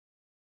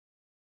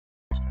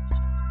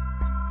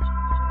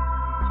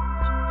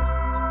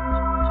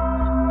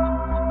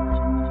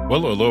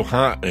Well,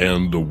 aloha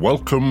and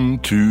welcome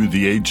to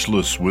the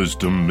Ageless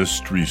Wisdom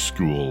Mystery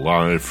School,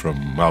 live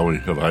from Maui,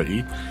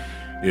 Hawaii.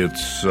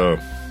 It's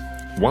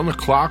 1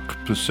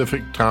 o'clock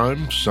Pacific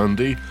Time,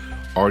 Sunday,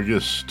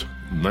 August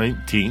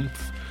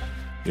 19th.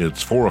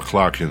 It's 4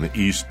 o'clock in the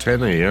East,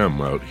 10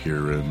 a.m. out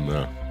here in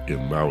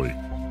Maui.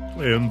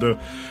 And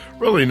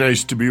really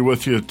nice to be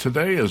with you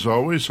today. As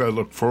always, I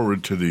look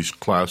forward to these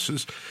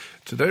classes.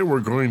 Today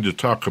we're going to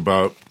talk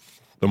about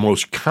the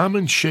most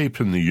common shape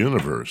in the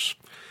universe,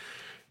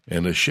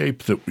 and a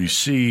shape that we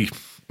see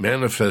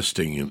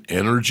manifesting in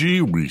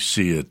energy. We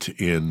see it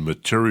in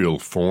material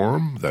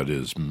form, that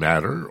is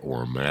matter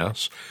or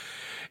mass.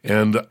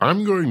 And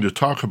I'm going to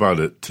talk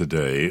about it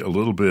today a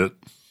little bit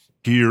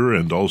here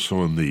and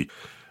also in the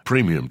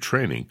premium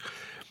training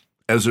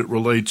as it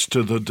relates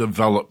to the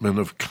development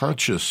of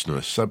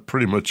consciousness. That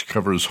pretty much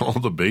covers all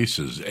the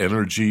bases: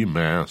 energy,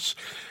 mass,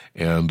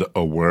 and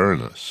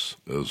awareness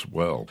as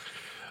well.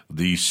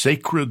 The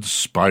sacred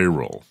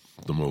spiral,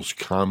 the most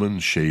common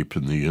shape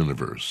in the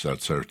universe.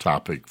 That's our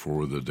topic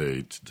for the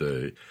day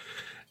today.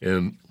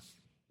 And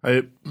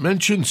I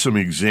mentioned some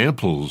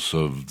examples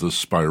of the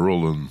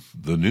spiral in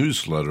the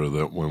newsletter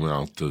that went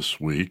out this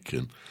week,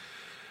 and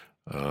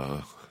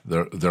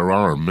there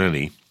are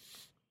many.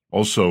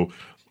 Also,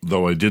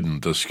 though I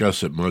didn't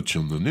discuss it much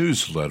in the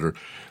newsletter,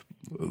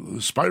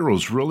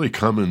 spirals really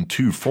come in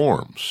two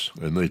forms,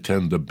 and they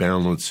tend to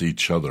balance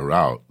each other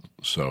out.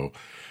 So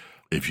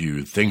if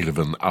you think of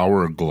an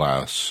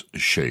hourglass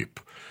shape,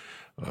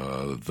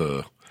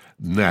 the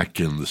neck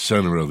in the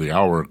center of the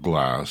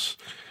hourglass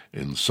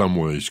in some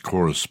ways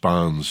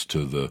corresponds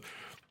to the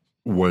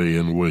way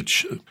in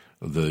which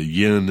the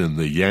yin and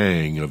the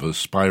yang of a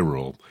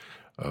spiral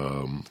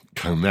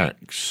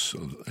connects.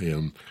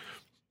 And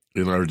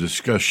in our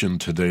discussion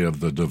today of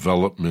the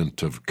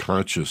development of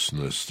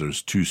consciousness,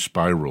 there's two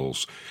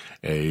spirals,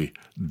 a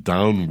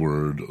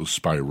downward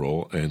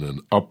spiral and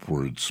an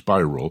upward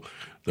spiral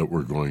that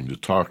we're going to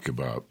talk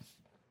about.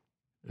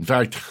 In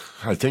fact,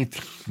 I think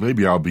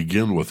maybe I'll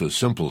begin with a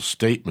simple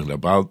statement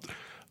about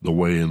the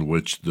way in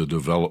which the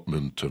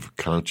development of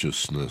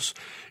consciousness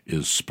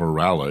is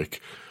spiralic,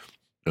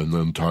 and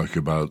then talk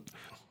about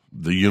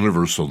the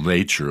universal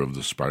nature of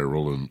the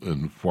spiral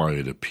and why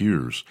it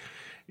appears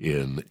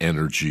in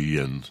energy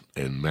and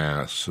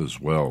mass as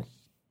well.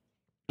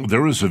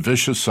 There is a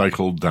vicious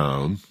cycle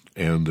down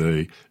and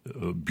a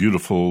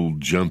beautiful,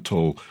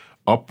 gentle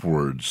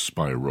upward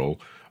spiral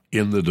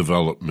in the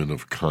development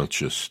of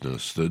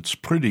consciousness that's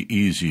pretty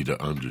easy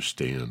to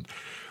understand.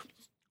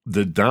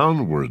 The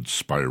downward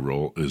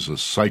spiral is a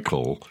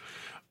cycle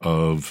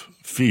of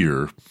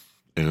fear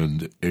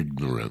and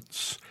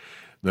ignorance.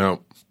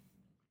 Now,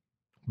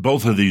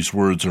 both of these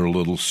words are a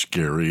little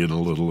scary and a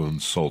little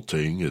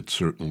insulting. It's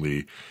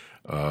certainly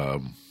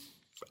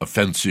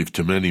offensive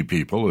to many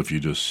people if you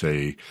just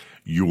say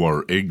you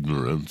are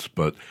ignorant,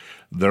 but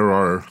there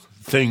are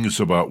things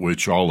about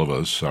which all of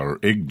us are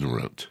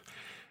ignorant.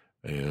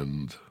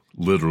 And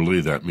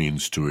literally that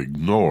means to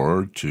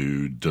ignore,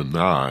 to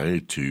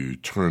deny, to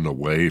turn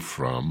away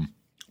from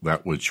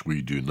that which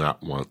we do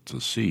not want to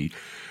see.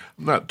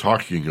 I'm not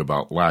talking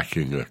about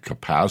lacking a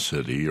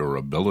capacity or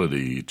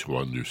ability to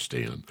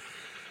understand.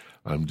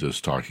 I'm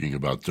just talking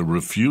about the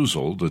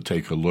refusal to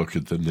take a look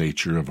at the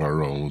nature of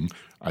our own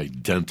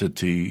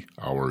identity,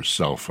 our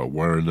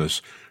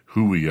self-awareness,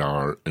 who we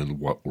are, and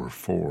what we're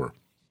for.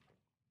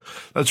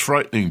 That's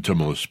frightening to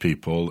most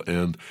people,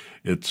 and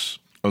it's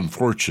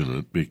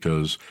unfortunate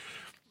because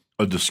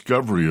a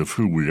discovery of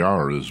who we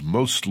are is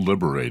most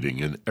liberating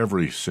in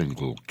every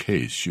single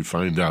case. You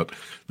find out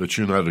that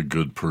you're not a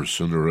good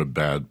person or a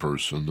bad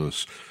person,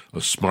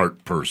 a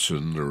smart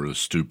person or a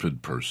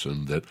stupid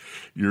person, that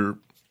you're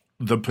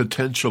the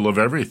potential of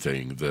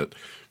everything that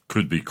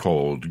could be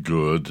called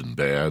good and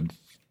bad.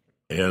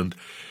 And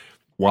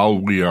while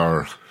we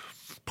are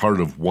part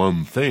of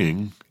one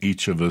thing,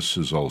 each of us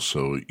is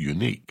also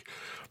unique,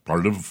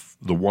 part of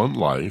the one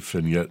life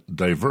and yet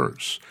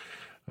diverse.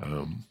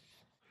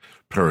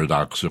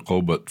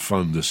 Paradoxical, but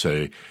fun to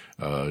say,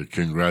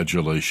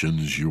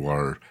 congratulations, you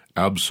are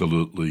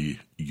absolutely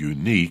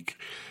unique,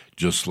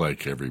 just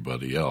like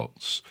everybody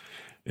else.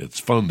 It's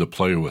fun to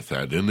play with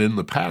that. And in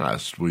the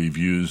past, we've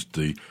used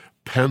the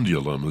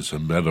pendulum as a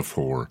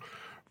metaphor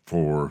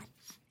for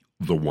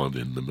the one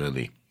in the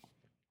many.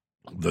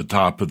 The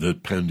top of the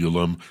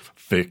pendulum,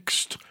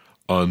 fixed,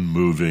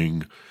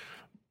 unmoving,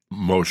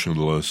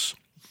 motionless,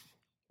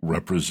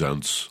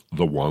 represents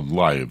the one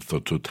life, the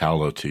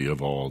totality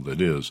of all that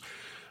is.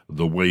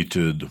 The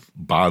weighted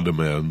bottom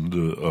end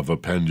of a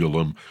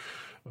pendulum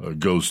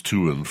goes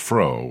to and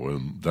fro,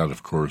 and that,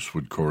 of course,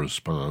 would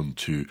correspond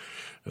to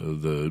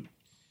the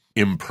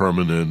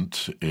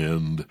impermanent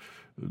and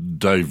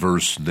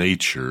diverse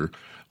nature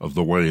of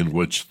the way in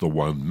which the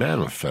one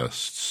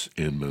manifests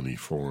in many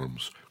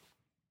forms.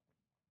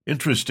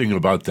 Interesting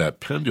about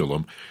that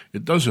pendulum,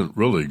 it doesn't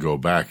really go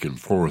back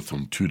and forth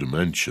in two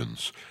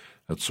dimensions.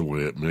 That's the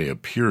way it may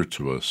appear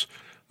to us.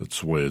 That's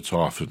the way it's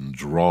often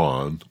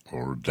drawn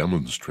or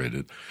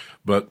demonstrated.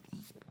 But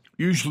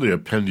usually a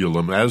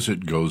pendulum, as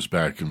it goes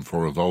back and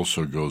forth,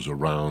 also goes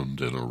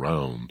around and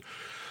around.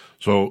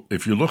 So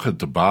if you look at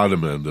the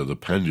bottom end of the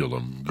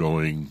pendulum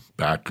going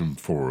back and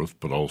forth,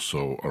 but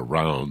also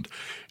around,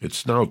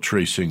 it's now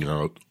tracing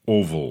out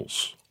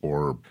ovals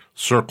or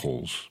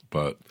circles,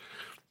 but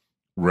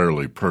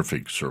rarely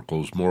perfect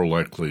circles, more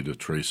likely to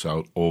trace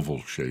out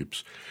oval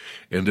shapes.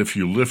 And if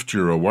you lift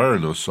your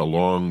awareness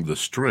along the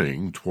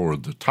string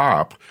toward the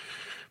top,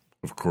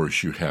 of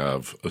course, you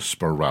have a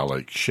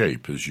spiralic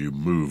shape. As you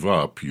move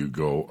up, you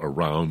go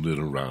around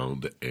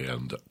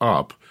and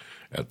up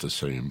at the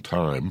same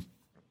time,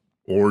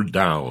 or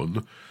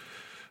down.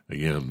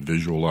 Again,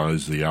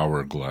 visualize the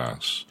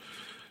hourglass,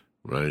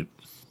 right?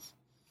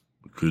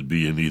 It could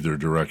be in either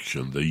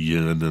direction, the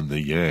yin and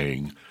the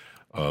yang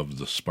of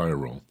the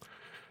spiral.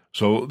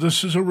 So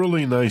this is a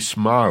really nice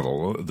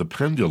model. The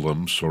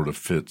pendulum sort of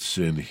fits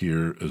in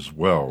here as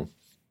well.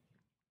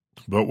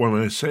 But when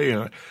I say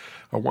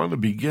I want to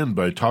begin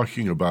by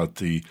talking about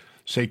the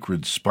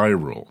sacred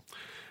spiral.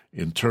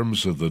 In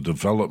terms of the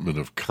development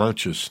of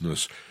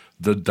consciousness,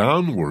 the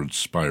downward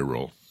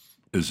spiral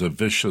is a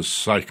vicious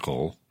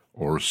cycle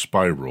or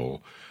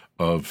spiral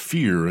of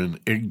fear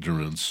and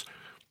ignorance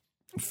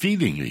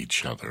feeding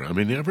each other. I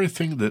mean,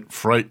 everything that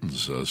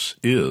frightens us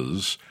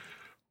is,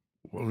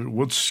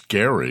 what's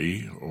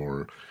scary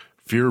or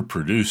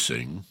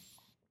fear-producing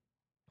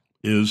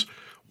is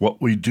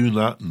what we do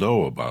not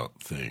know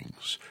about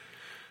things.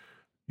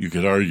 You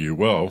could argue,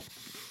 well,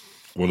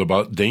 what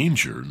about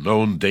danger?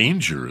 Known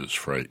danger is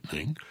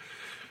frightening.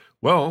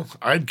 Well,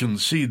 I'd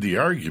concede the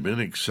argument,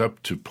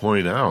 except to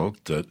point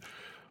out that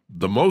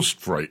the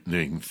most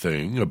frightening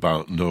thing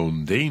about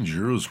known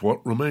danger is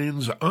what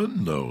remains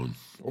unknown,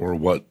 or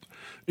what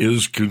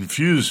is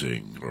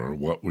confusing, or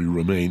what we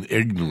remain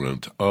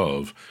ignorant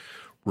of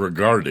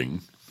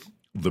regarding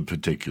the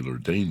particular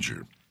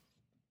danger.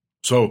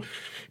 So,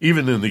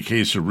 even in the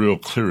case of real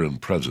clear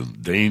and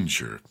present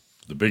danger,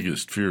 the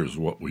biggest fear is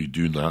what we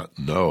do not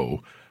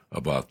know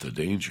about the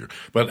danger.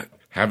 But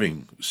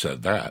having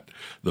said that,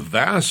 the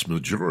vast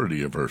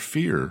majority of our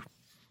fear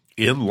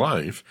in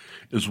life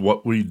is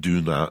what we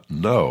do not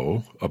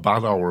know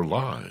about our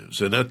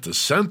lives. And at the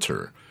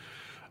center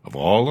of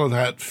all of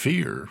that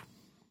fear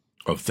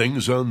of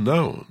things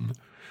unknown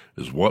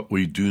is what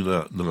we do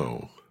not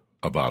know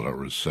about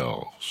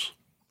ourselves.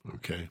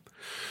 Okay?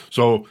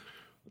 So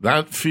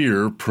that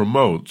fear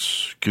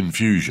promotes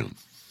confusion,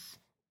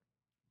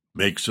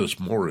 makes us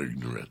more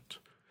ignorant.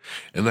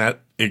 And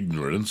that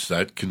ignorance,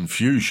 that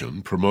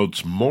confusion,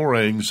 promotes more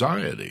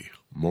anxiety,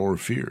 more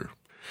fear.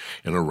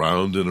 And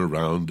around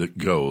it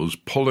goes,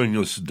 pulling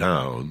us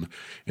down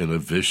in a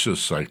vicious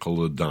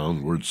cycle, a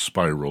downward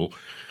spiral,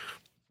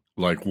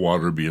 like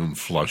water being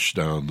flushed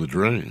down the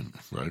drain,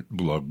 right?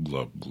 Glug,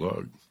 glug,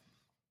 glug.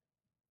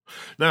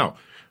 Now,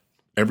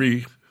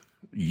 every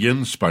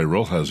yin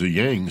spiral has a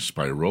yang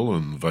spiral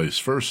and vice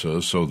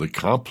versa, so the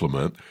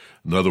complement,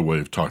 another way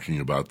of talking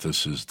about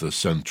this is the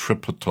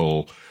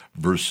centripetal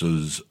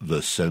versus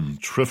the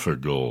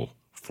centrifugal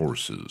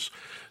forces.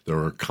 There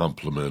are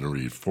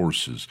complementary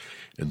forces.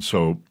 And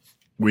so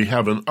we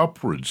have an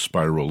upward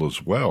spiral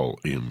as well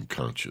in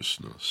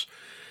consciousness.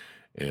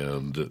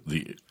 And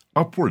the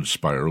upward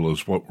spiral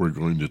is what we're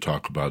going to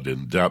talk about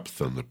in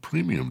depth on the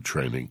premium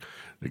training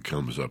that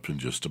comes up in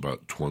just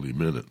about 20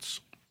 minutes.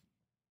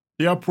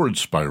 The upward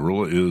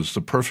spiral is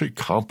the perfect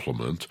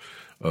complement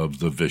of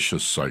the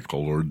vicious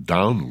cycle or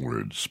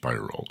downward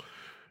spiral.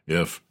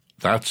 If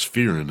that's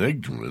fear and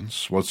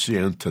ignorance, what's the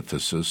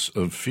antithesis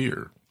of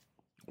fear?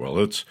 Well,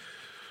 it's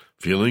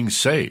feeling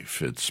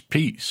safe, it's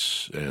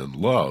peace and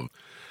love.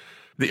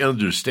 The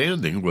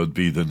understanding would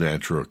be the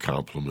natural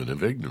complement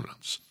of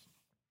ignorance.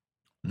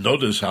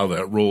 Notice how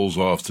that rolls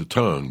off the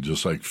tongue,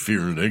 just like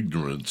fear and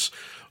ignorance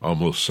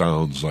almost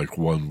sounds like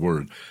one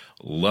word.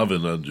 Love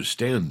and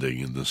understanding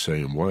in the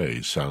same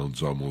way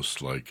sounds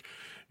almost like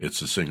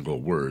it's a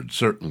single word,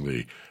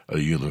 certainly a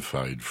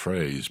unified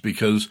phrase,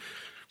 because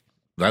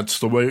that's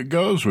the way it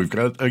goes. We've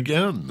got,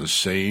 again, the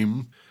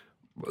same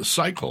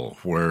cycle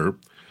where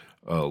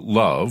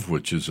love,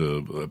 which is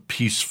a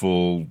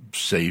peaceful,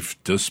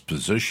 safe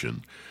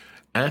disposition,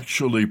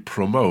 actually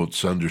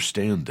promotes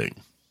understanding.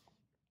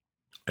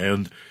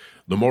 And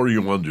the more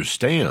you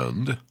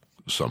understand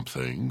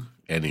something,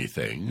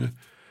 anything,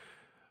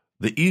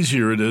 the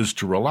easier it is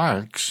to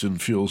relax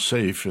and feel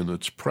safe in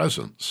its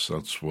presence.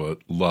 That's what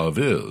love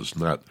is,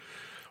 not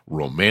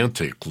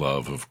romantic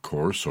love, of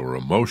course, or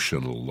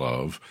emotional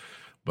love,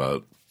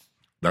 but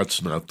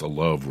that's not the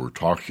love we're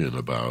talking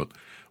about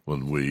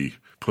when we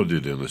put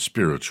it in a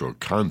spiritual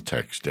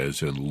context,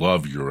 as in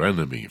love your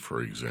enemy,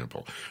 for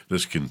example.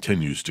 This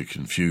continues to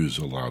confuse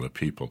a lot of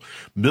people.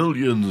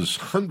 Millions,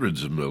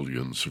 hundreds of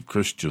millions of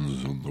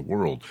Christians in the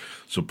world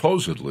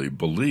supposedly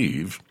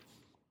believe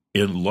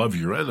in love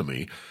your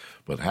enemy,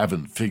 but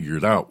haven't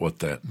figured out what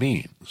that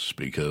means,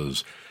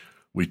 because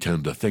we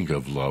tend to think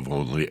of love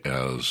only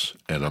as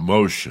an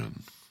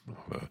emotion,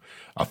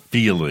 a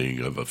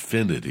feeling of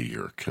affinity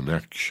or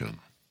connection.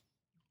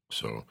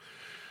 So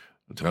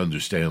To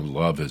understand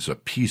love as a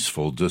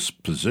peaceful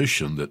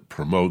disposition that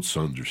promotes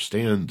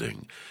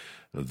understanding,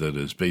 that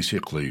is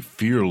basically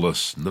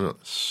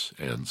fearlessness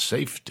and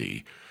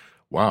safety.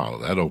 Wow,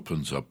 that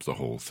opens up the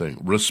whole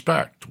thing.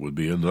 Respect would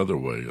be another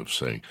way of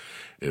saying,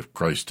 if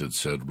Christ had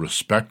said,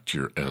 respect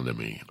your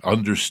enemy,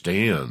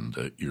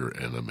 understand your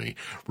enemy,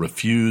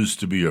 refuse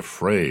to be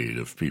afraid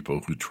of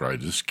people who try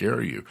to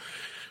scare you.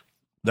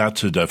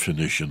 That's a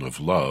definition of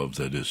love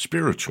that is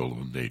spiritual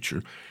in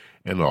nature,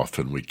 and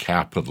often we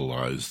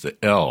capitalize the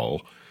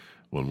L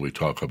when we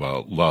talk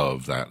about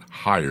love, that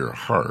higher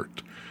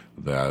heart,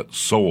 that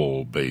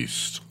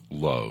soul-based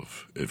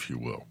love, if you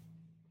will.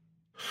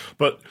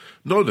 But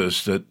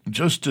notice that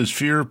just as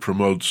fear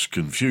promotes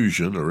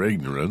confusion or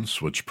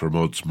ignorance, which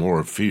promotes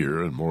more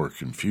fear and more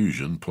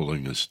confusion,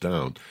 pulling us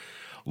down,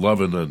 love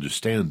and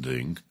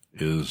understanding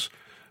is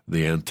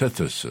the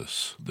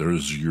antithesis.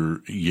 There's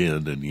your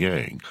yin and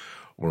yang,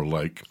 or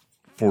like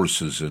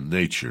forces in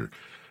nature,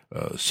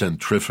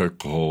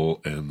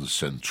 centrifugal and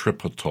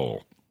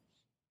centripetal.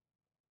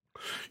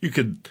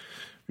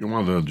 You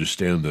want to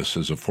understand this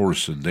as a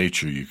force in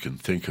nature, you can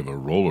think of a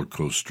roller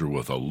coaster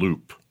with a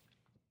loop.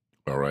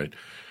 All right.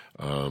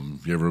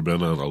 You ever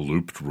been on a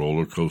looped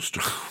roller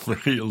coaster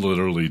where you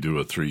literally do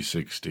a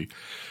 360?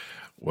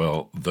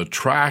 Well, the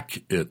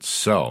track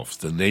itself,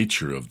 the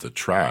nature of the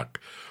track,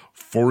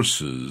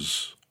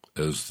 forces,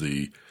 as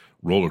the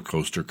roller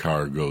coaster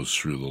car goes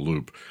through the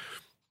loop,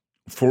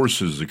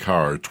 forces the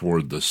car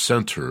toward the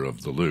center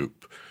of the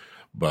loop.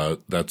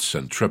 But that's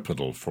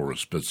centripetal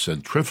force. But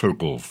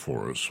centrifugal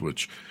force,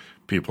 which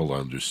people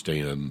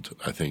understand,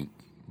 I think,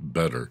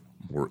 better,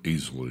 more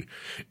easily,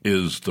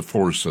 is the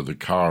force of the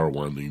car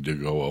wanting to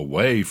go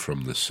away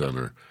from the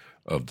center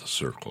of the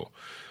circle.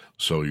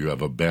 So you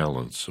have a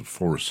balance of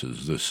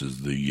forces. This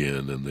is the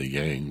yin and the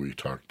yang we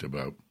talked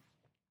about.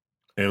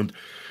 And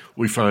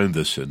we find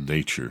this in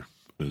nature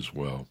as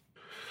well.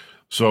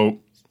 So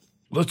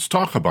let's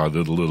talk about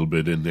it a little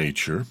bit in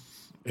nature.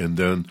 And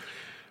then,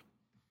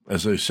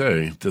 as I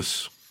say,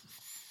 this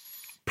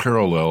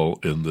parallel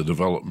in the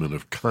development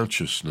of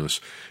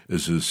consciousness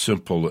is as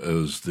simple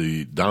as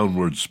the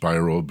downward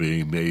spiral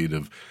being made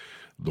of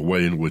the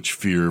way in which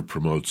fear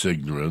promotes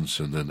ignorance,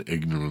 and then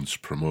ignorance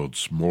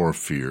promotes more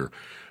fear,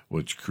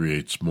 which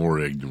creates more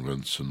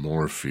ignorance and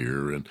more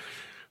fear. And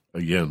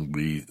again,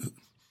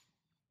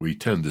 we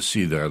tend to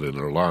see that in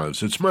our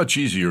lives. It's much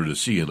easier to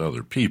see in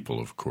other people,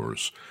 of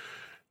course.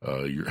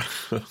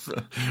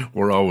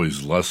 We're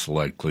always less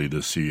likely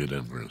to see it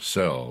in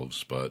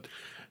ourselves, but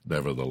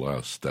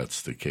nevertheless,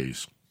 that's the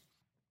case.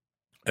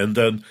 And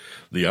then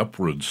the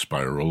upward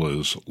spiral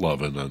is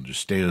love and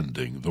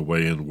understanding, the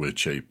way in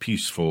which a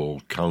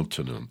peaceful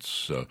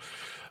countenance,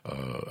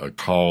 a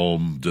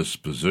calm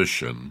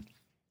disposition,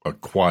 a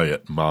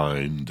quiet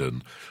mind,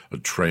 and a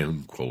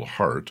tranquil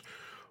heart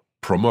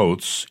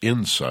promotes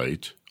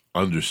insight,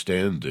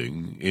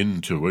 understanding,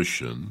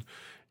 intuition,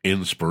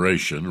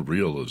 inspiration,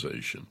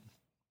 realization.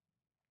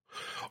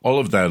 All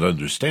of that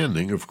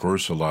understanding, of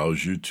course,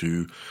 allows you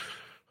to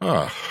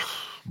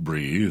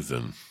breathe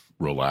and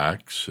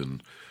relax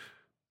and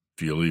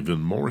feel even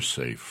more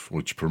safe,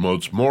 which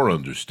promotes more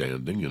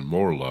understanding and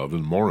more love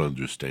and more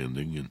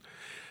understanding. And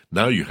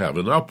now you have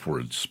an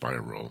upward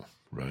spiral,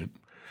 right?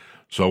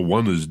 So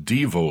one is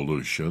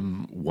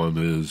devolution, one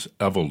is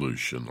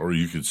evolution, or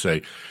you could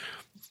say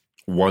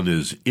one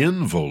is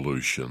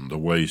involution, the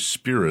way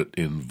spirit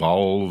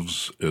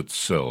involves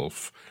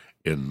itself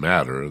in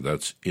matter.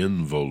 That's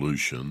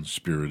involution,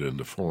 spirit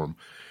into form.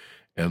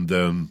 And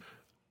then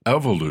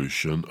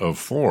evolution of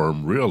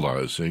form,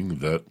 realizing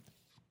that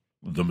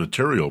the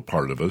material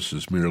part of us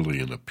is merely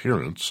an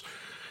appearance.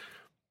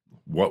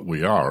 What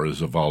we are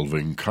is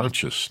evolving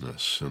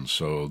consciousness. And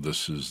so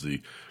this is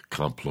the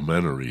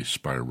complementary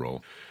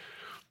spiral.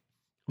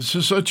 This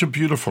is such a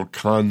beautiful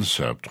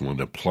concept when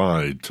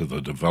applied to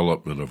the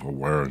development of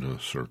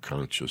awareness or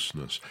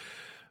consciousness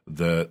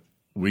that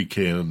we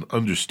can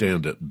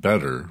understand it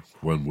better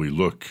when we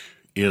look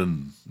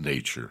in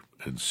nature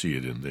and see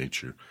it in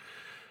nature.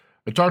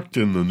 I talked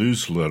in the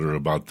newsletter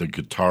about the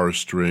guitar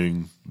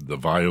string, the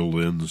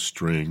violin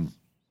string,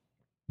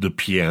 the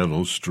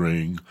piano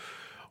string,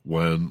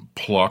 when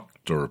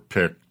plucked or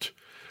picked,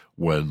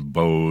 when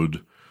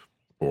bowed,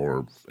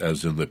 or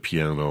as in the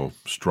piano,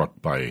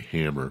 struck by a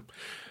hammer,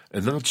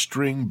 and that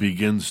string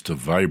begins to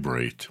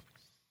vibrate.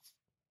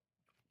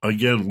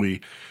 Again,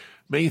 we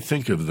may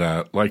think of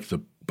that like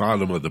the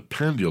bottom of the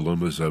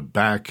pendulum as a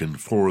back and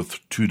forth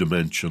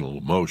two-dimensional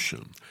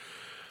motion.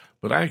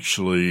 But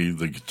actually,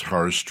 the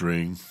guitar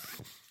string,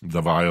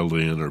 the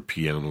violin or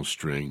piano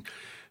string,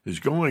 is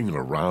going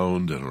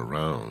around and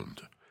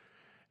around.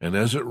 And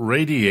as it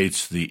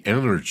radiates the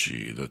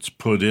energy that's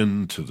put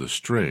into the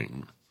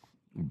string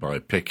by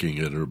picking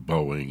it or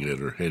bowing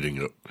it or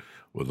hitting it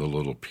with a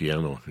little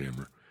piano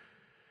hammer,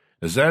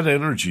 as that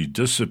energy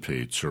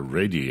dissipates or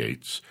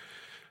radiates,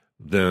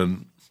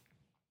 then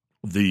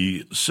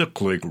the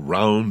cyclic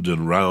round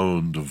and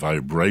round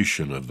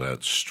vibration of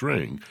that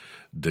string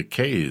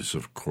decays,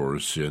 of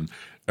course, in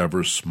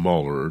ever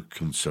smaller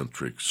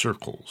concentric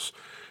circles.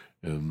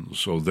 And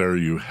so there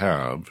you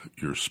have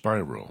your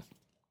spiral.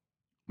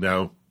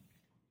 Now,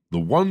 the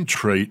one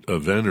trait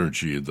of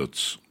energy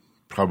that's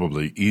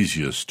probably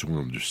easiest to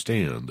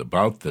understand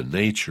about the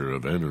nature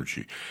of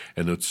energy,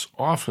 and it's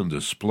often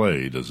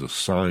displayed as a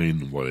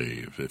sine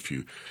wave. If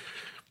you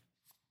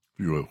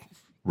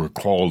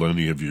recall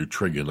any of your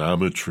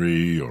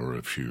trigonometry, or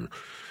if you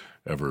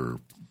ever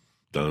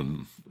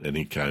done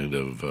any kind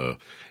of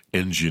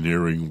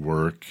engineering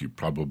work, you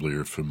probably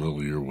are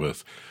familiar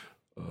with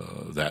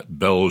that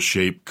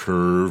bell-shaped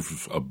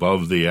curve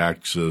above the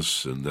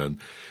axis, and then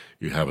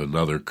you have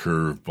another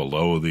curve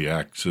below the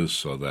axis,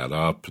 so that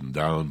up and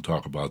down,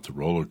 talk about the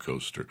roller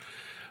coaster.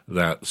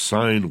 That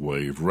sine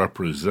wave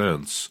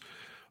represents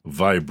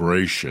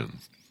vibration,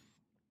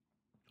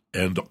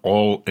 and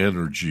all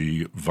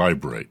energy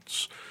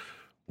vibrates,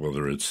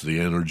 whether it's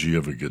the energy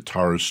of a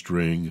guitar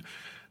string,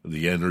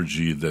 the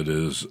energy that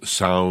is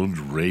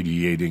sound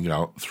radiating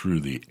out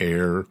through the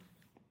air,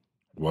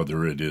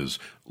 whether it is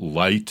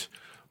light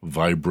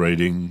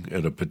vibrating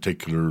at a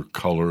particular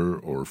color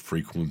or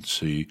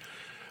frequency,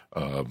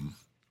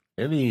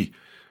 any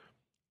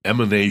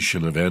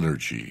emanation of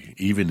energy,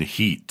 even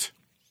heat,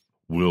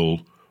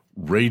 will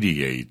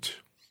radiate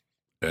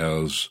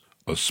as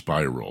a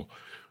spiral.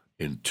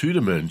 In two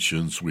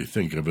dimensions, we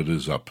think of it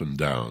as up and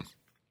down.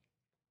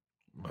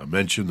 I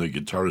mentioned the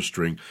guitar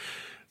string.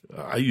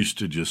 I used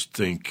to just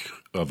think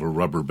of a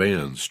rubber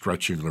band,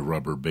 stretching a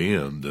rubber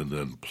band and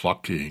then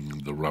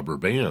plucking the rubber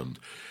band.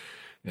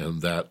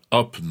 And that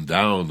up and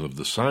down of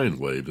the sine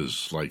wave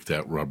is like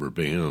that rubber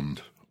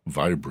band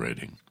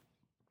vibrating.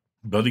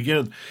 But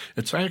again,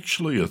 it's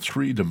actually a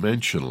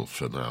three-dimensional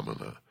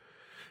phenomena.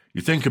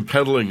 You think of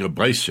pedaling a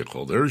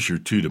bicycle, there's your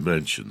two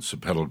dimensions. The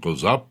pedal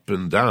goes up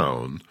and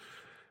down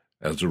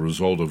as a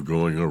result of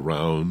going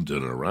around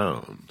and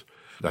around.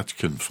 That's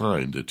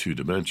confined to two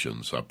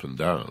dimensions, up and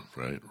down,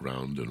 right?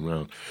 Round and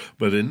round.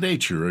 But in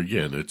nature,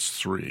 again, it's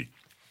three.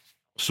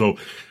 So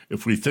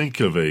if we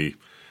think of a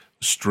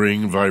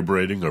string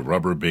vibrating, a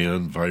rubber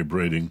band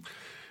vibrating,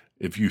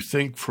 if you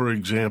think, for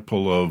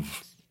example,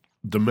 of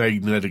the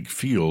magnetic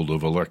field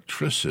of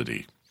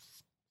electricity,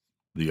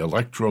 the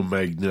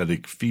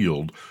electromagnetic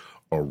field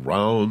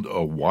around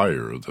a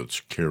wire that's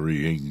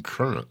carrying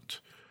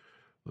current.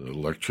 The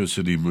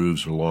electricity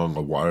moves along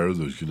a wire,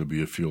 there's going to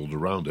be a field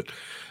around it.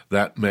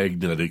 That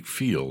magnetic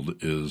field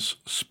is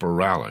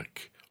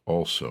sporadic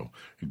also.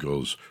 It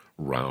goes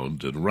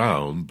round and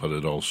round, but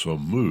it also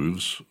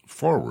moves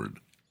forward.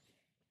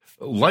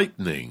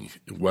 Lightning,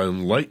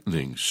 when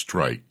lightning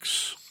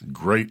strikes,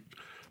 great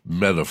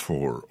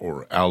metaphor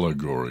or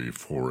allegory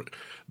for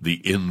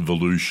the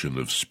involution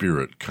of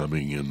spirit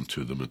coming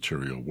into the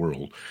material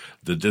world,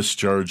 the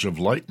discharge of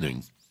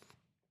lightning.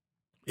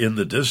 In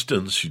the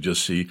distance, you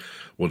just see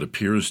what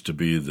appears to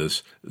be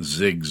this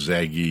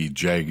zigzaggy,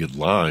 jagged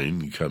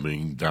line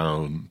coming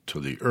down to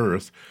the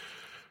earth.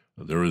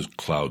 There is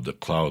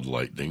cloud-to-cloud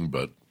lightning,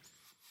 but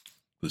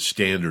the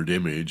standard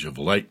image of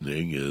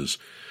lightning is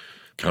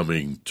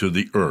coming to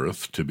the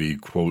earth to be,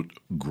 quote,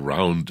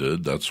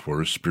 grounded. That's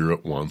where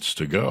spirit wants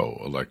to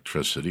go.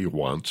 Electricity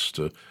wants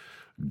to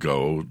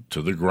go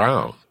to the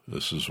ground.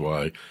 This is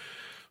why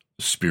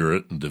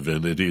spirit and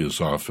divinity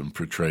is often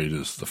portrayed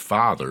as the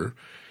father,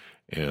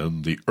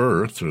 and the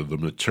earth, or the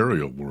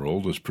material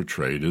world, is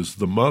portrayed as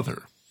the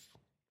mother,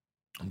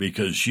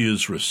 because she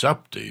is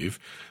receptive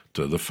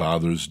to the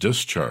father's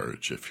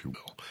discharge, if you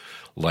will.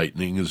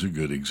 Lightning is a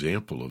good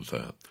example of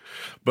that.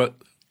 But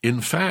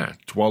in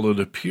fact, while it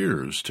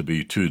appears to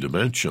be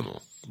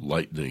two-dimensional,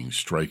 lightning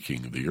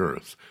striking the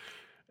earth,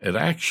 it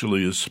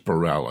actually is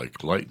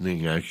sporadic.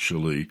 Lightning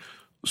actually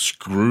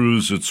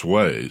screws its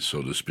way,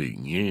 so to speak,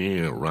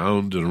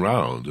 round and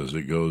round as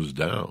it goes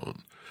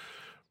down.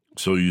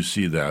 So you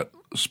see that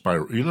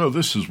spiral. You know,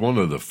 this is one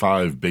of the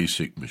 5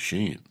 basic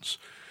machines,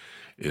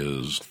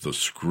 is the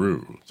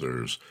screw.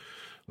 There's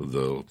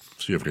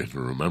see if I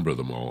can remember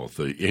them all,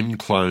 the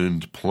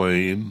inclined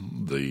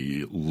plane,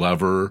 the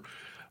lever,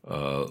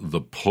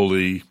 the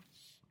pulley,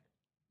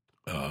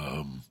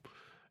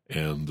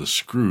 and the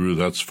screw.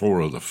 That's 4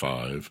 of the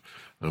 5.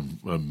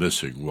 I'm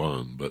missing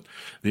one. But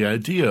the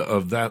idea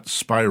of that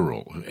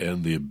spiral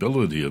and the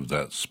ability of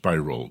that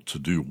spiral to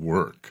do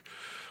work,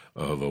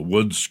 of a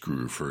wood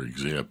screw, for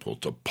example,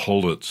 to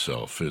pull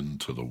itself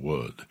into the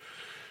wood,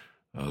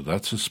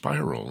 that's a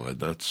spiral, and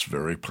that's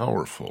very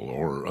powerful.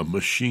 Or a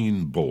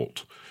machine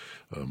bolt,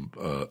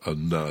 a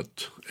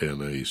nut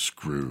and a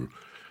screw.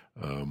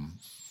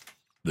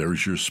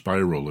 There's your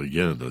spiral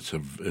again.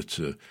 It's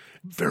a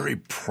very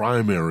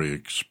primary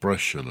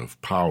expression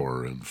of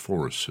power and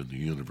force in the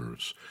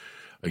universe.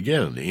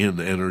 Again, in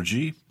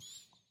energy,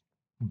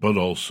 but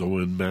also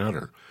in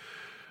matter.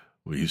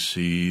 We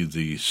see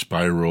the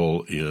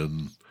spiral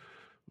in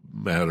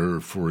matter,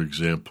 for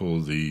example,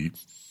 the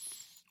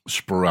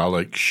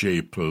sporadic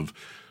shape of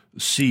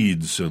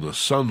seeds in a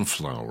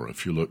sunflower.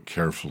 If you look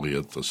carefully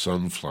at the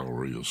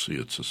sunflower, you'll see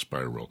it's a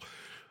spiral.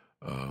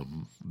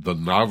 The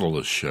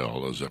nautilus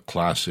shell is a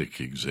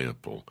classic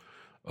example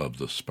of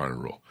the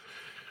spiral.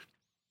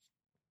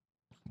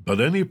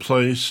 But any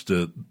place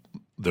that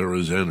there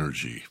is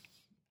energy,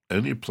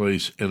 any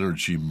place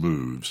energy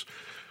moves.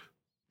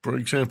 For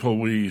example,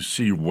 we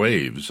see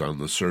waves on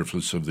the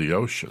surface of the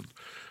ocean,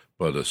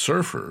 but a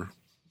surfer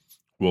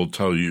will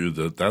tell you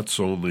that that's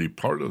only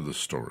part of the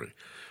story,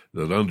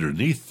 that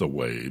underneath the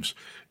waves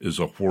is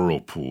a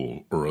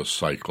whirlpool or a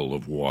cycle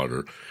of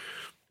water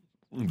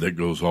that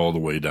goes all the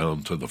way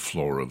down to the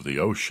floor of the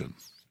ocean.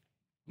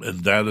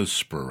 And that is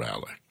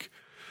sporadic.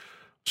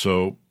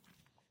 So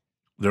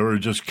there are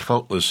just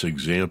countless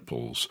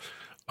examples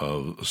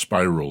of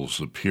spirals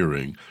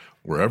appearing.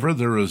 Wherever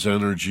there is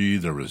energy,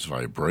 there is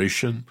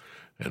vibration,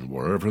 and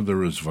wherever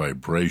there is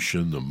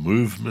vibration, the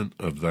movement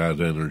of that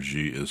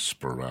energy is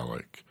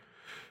sporadic.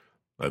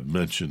 I've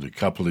mentioned a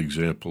couple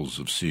examples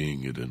of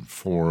seeing it in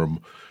form.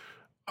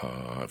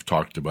 I've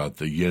talked about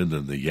the yin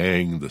and the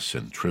yang, the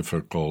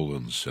centrifugal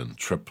and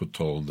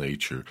centripetal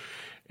nature,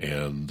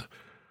 and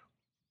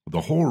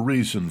the whole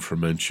reason for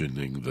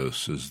mentioning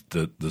this is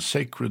that the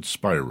sacred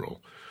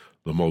spiral,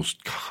 the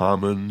most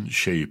common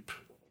shape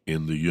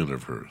in the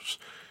universe,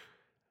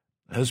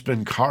 has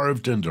been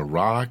carved into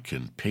rock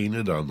and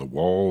painted on the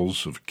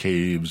walls of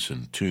caves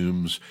and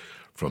tombs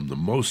from the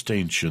most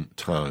ancient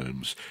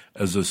times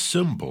as a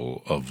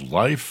symbol of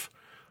life,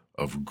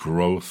 of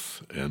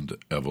growth and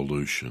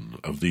evolution,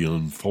 of the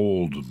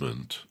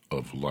unfoldment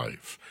of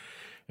life.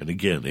 And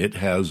again, it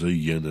has a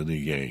yin and a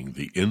yang,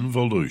 the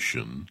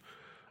involution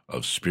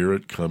of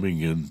spirit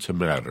coming into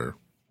matter,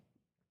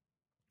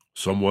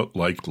 somewhat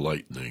like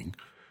lightning.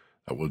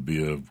 That would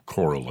be a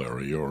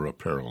corollary or a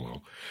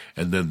parallel.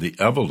 And then the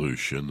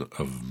evolution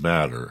of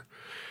matter.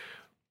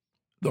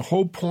 The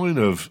whole point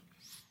of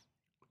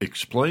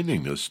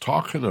explaining this,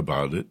 talking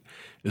about it,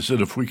 is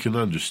that if we can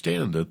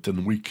understand it,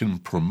 then we can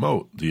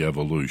promote the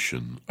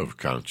evolution of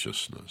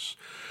consciousness.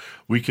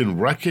 We can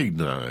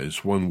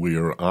recognize when we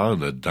are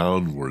on a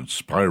downward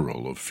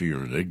spiral of fear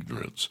and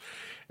ignorance.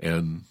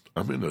 And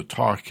I'm going to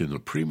talk in the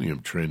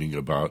premium training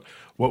about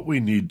what we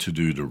need to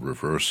do to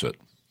reverse it,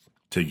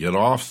 to get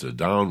off the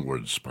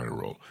downward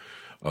spiral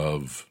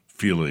of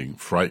feeling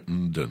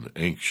frightened and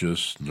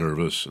anxious,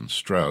 nervous and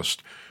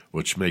stressed,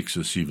 which makes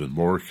us even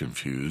more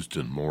confused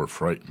and more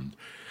frightened,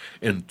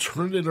 and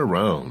turn it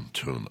around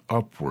to an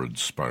upward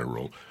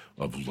spiral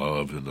of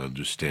love and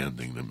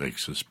understanding that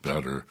makes us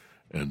better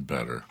and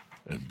better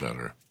and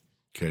better.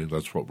 Okay,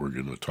 that's what we're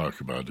going to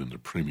talk about in the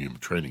premium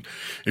training.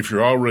 If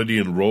you're already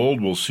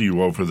enrolled, we'll see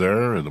you over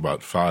there in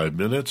about 5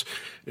 minutes.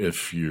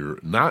 If you're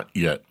not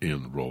yet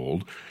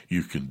enrolled,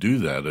 you can do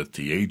that at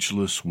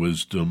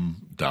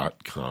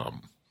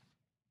theagelesswisdom.com.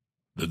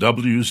 The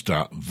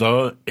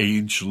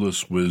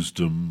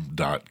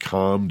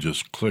theagelesswisdom.com.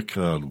 Just click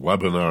on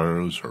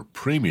webinars or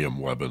premium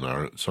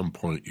webinar. At some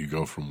point, you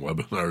go from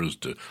webinars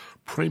to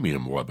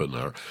premium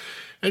webinar,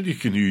 and you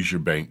can use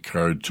your bank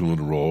card to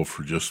enroll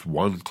for just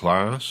one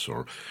class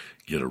or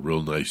get a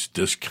real nice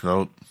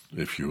discount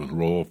if you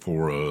enroll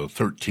for a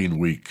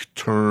 13-week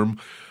term,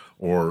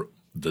 or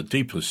the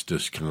deepest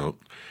discount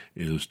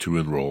is to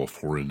enroll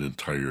for an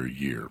entire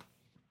year.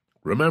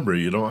 Remember,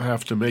 you don't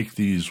have to make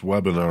these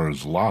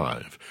webinars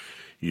live.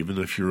 Even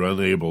if you're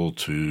unable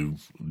to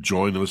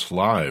join us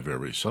live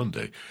every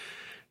Sunday,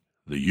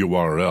 the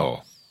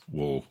URL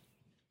will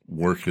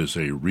work as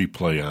a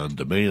replay on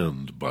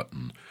demand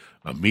button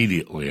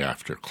immediately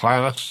after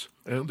class,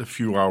 and a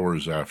few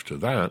hours after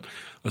that,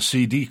 a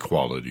CD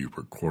quality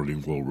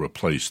recording will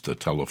replace the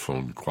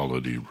telephone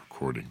quality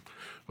recording.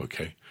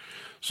 Okay?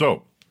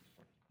 So,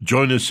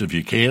 join us if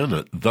you can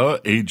at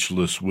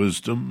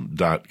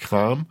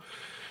theagelesswisdom.com.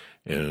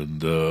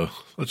 And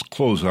let's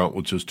close out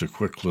with just a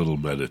quick little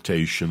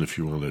meditation. If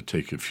you want to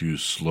take a few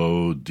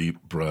slow,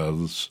 deep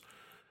breaths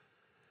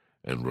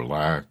and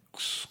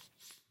relax,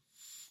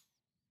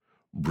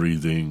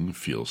 breathing,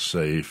 feel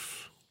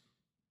safe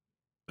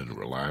and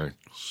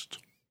relaxed.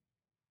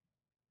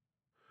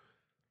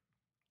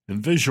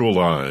 And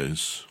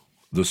visualize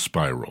the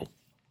spiral.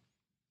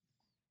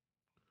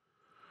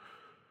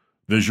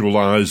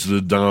 Visualize the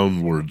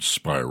downward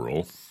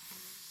spiral.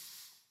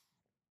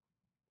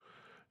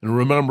 And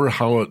remember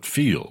how it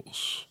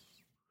feels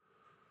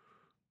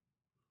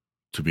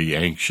to be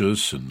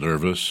anxious and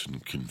nervous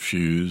and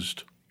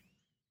confused,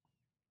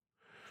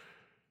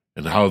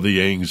 and how the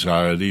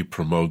anxiety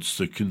promotes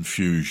the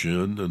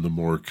confusion, and the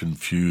more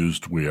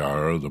confused we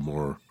are, the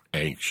more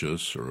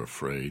anxious or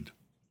afraid.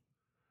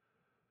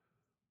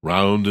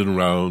 Round and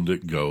round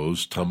it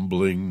goes,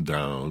 tumbling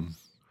down,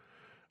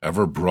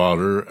 ever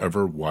broader,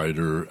 ever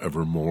wider,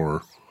 ever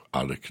more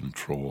out of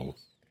control.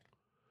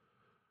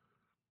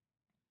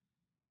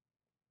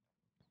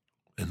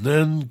 And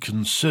then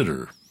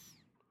consider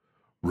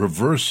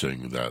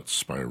reversing that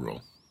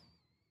spiral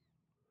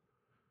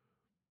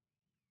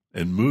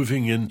and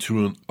moving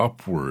into an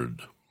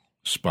upward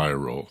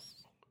spiral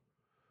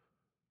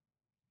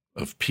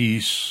of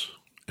peace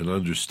and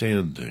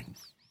understanding,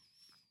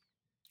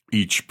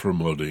 each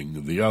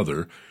promoting the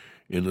other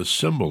in a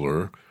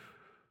similar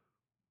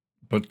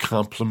but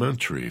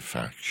complementary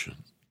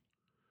fashion,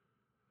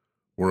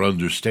 where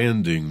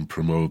understanding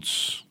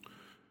promotes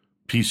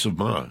peace of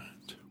mind,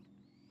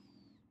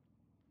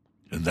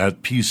 And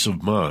that peace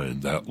of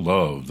mind, that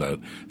love,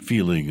 that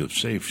feeling of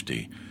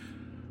safety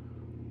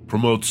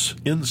promotes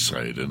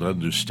insight and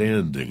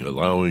understanding,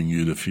 allowing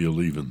you to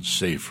feel even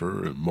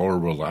safer and more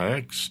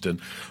relaxed, and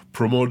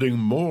promoting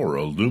more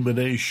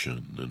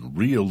illumination and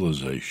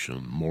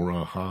realization, more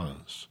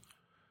ahas.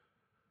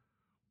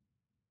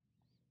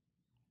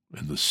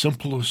 And the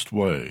simplest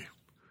way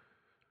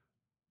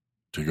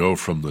to go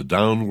from the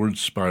downward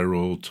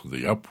spiral to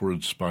the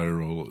upward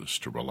spiral is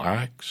to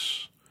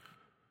relax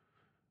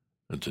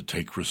and to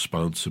take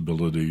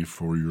responsibility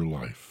for your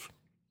life.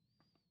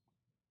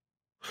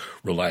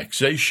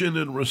 Relaxation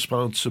and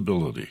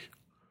responsibility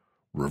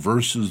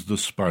reverses the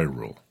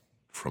spiral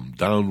from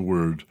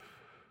downward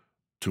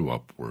to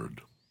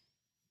upward.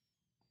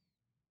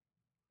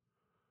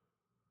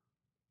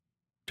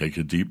 Take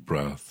a deep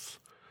breath,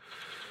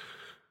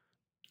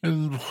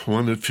 and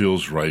when it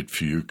feels right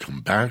for you,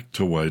 come back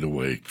to wide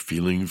awake,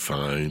 feeling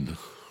fine,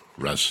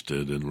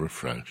 rested, and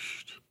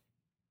refreshed.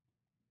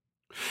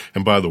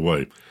 And by the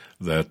way,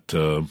 that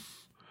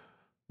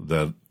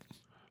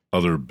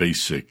other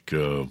basic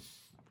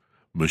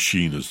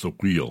machine is the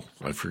wheel.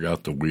 I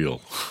forgot the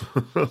wheel.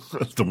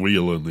 The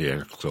wheel and the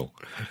axle.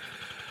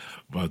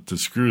 But the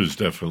screw is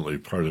definitely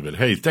part of it.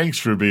 Hey, thanks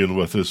for being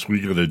with us. We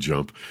got to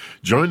jump.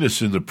 Join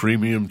us in the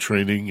premium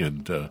training.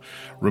 And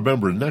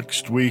remember,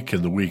 next week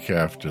and the week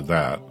after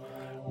that,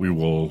 we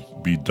will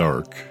be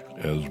dark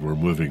as we're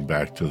moving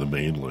back to the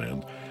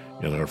mainland.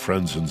 And our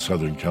friends in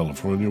Southern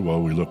California,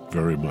 well, we look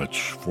very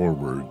much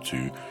forward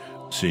to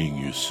seeing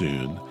you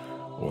soon.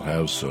 We'll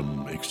have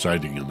some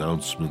exciting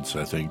announcements,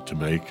 I think, to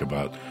make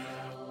about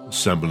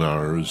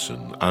seminars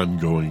and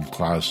ongoing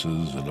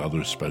classes and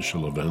other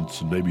special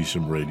events, and maybe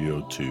some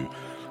radio too.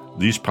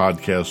 These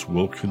podcasts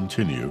will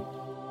continue,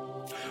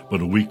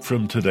 but a week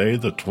from today,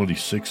 the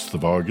 26th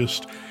of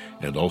August,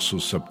 and also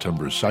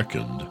September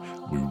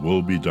 2nd, we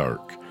will be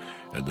dark,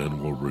 and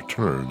then we'll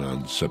return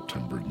on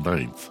September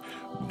 9th,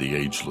 the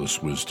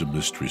Ageless Wisdom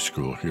Mystery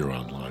School here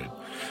online.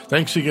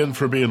 Thanks again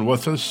for being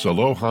with us.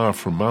 Aloha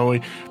from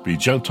Maui. Be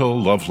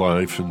gentle, love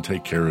life, and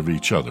take care of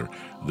each other.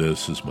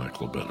 This is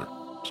Michael Benner.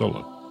 So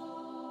long.